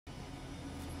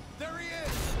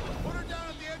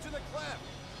the cliff!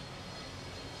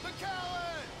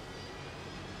 McAllen!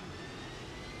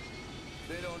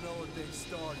 They don't know what they've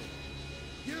started.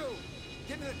 You!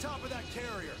 Get to the top of that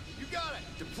carrier! You got it!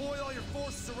 Deploy all your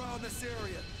forces around this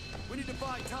area. We need to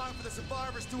buy time for the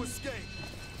survivors to escape.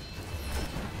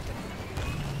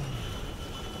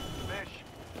 Fish,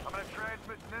 I'm gonna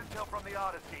transmit some intel from the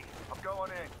Odyssey. I'm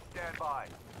going in. Stand by.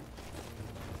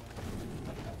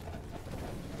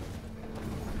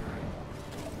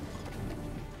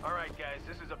 Alright guys,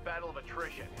 this is a battle of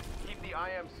attrition. Keep the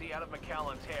IMC out of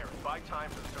McAllen's hair and buy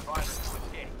time for the survivors to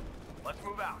escape. Let's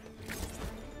move out.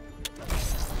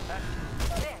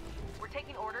 Vic, we're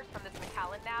taking orders from this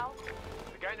McAllen now?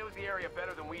 The guy knows the area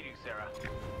better than we do, Sarah.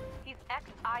 He's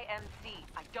ex-IMC.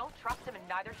 I don't trust him and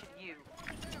neither should you.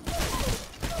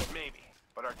 Maybe,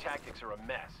 but our tactics are a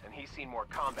mess, and he's seen more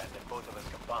combat than both of us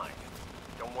combined.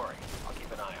 Don't worry, I'll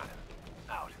keep an eye on him.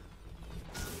 Out.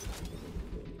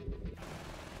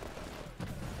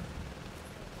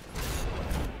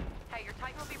 Hey, your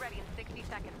Titan will be ready in 60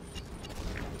 seconds.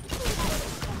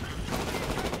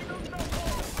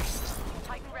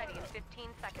 Titan ready in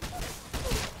 15 seconds.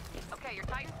 Okay, your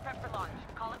Titan's prepped for launch.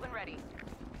 Call it when ready.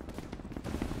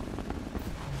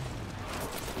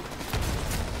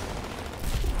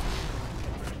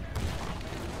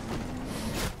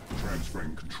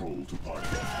 Transferring control to pilot.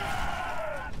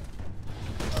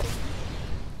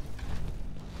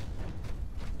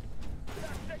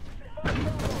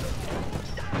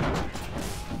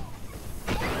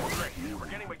 We're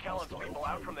getting McAllen's people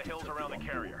out from the hills around the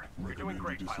carrier. You're doing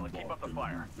great, pilot. Keep up the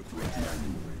fire. The threat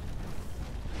manually.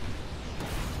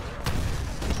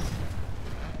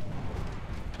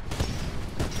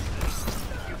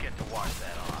 You get to wash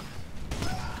that off.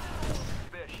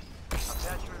 Fish, I'm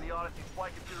attaching you to the Odyssey's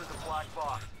flight computer as a black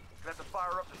box. Gonna have to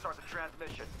fire up to start the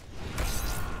transmission.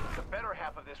 The better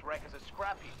half of this wreck is a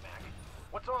scrap heap, Mac.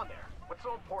 What's on there? What's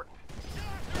so important?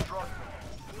 Trust me.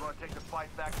 You want to take the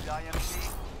fight back to the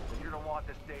IMC? Then you're gonna want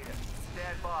this data.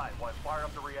 Stand by while I fire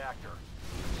up the reactor.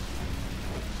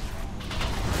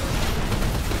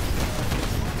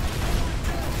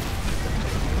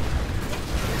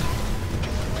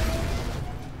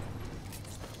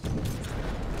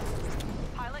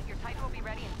 Pilot, your Titan will be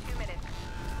ready in 2 minutes.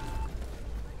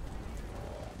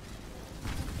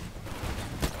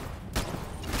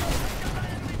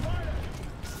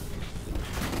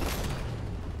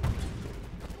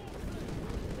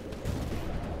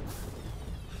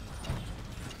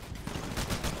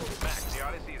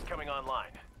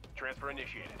 Online. Transfer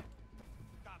initiated.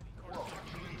 Whoa.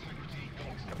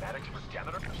 Schematics for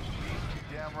Demeter?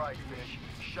 Damn right, Fish.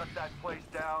 Shut that place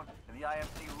down, and the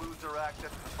IMC lose their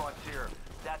access to the frontier.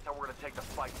 That's how we're gonna take the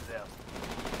fight to them.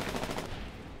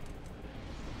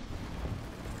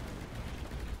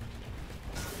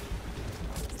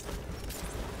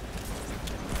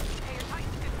 Hey, your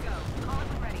Titan's good to go. Call it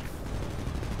when ready.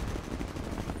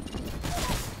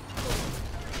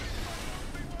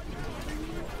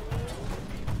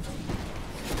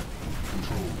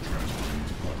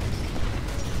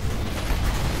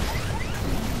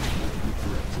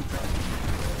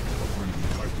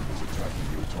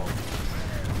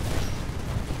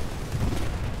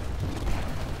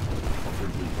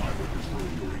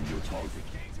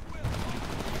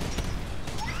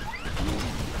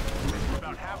 We're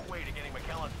about halfway to getting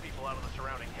McAllen's people out of the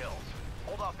surrounding hills.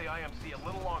 Hold off the IMC a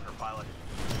little longer, pilot.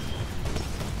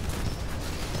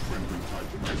 Friendly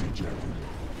Titan is ejected.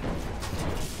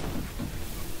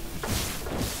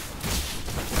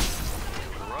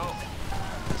 Row.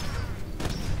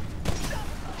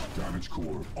 Damage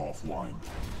core offline.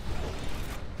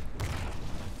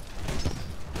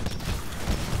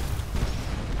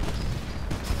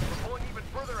 We're pulling even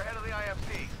further ahead of the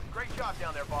IMC. Great job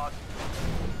down there, boss.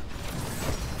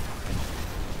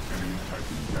 Enemy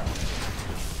Titan down.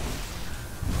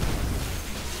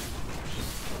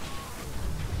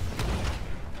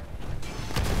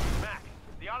 Mac,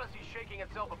 the Odyssey's shaking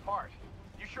itself apart.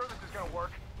 You sure this is gonna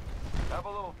work? Have a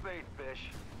little faith,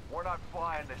 Fish. We're not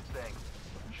flying this thing.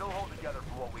 She'll hold together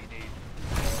for what we need.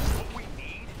 What we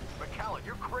need? McAllen,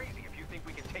 you're crazy if you think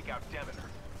we can take out Demeter.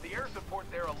 The air support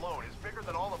there alone is bigger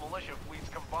than all the militia fleets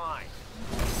combined.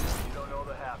 You don't know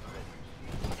the half of it.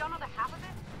 You don't know the half of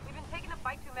it? We've been taking a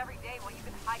fight to him every day while you've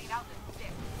been hiding out in this stick.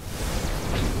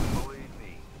 Believe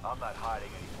me, I'm not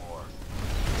hiding anymore.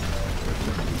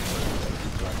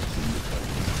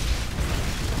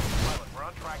 Pilot, we're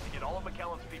on track to get all of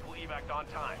McAllen's people evac on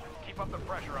time. Keep up the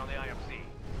pressure on the IMC.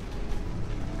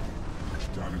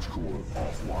 Damage core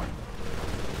offline.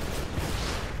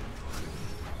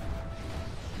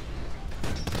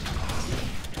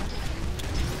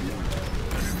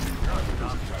 Enemy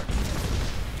is attacking.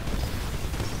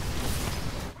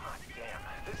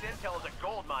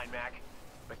 fine, Mac.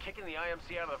 But kicking the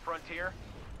IMC out of the frontier,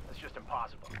 that's just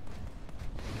impossible.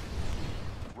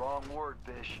 Wrong word,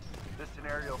 Bish. This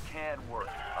scenario can work.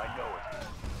 I know it.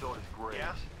 So does Graves.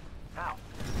 Yeah? How?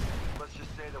 Let's just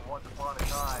say that once upon a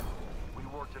time, we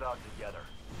worked it out together.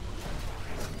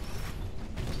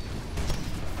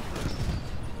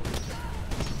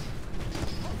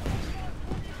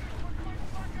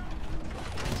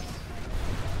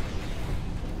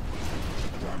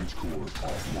 Damage core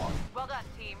offline. Well done,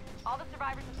 team. All the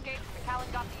survivors escaped, and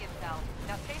McAllen got the intel.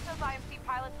 Now chase those IMC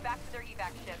pilots back to their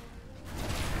evac ships.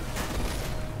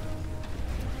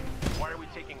 Why are we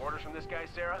taking orders from this guy,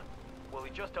 Sarah? Well, he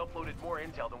just uploaded more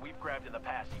intel than we've grabbed in the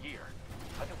past year.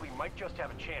 I think we might just have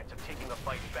a chance of taking the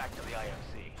fight back to the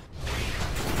IMC.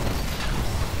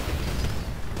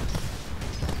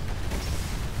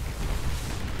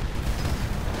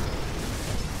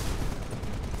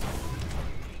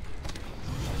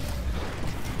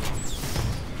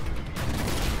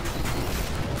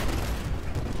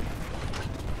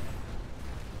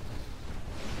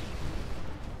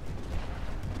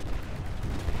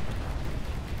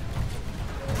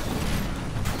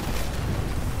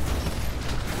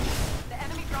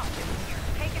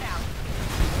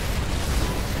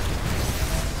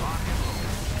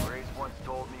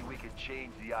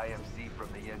 Change the IMC from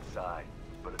the inside,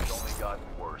 but it's only gotten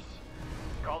worse.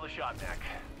 Call the shot, Mac.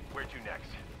 Where to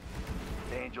next?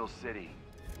 Angel City.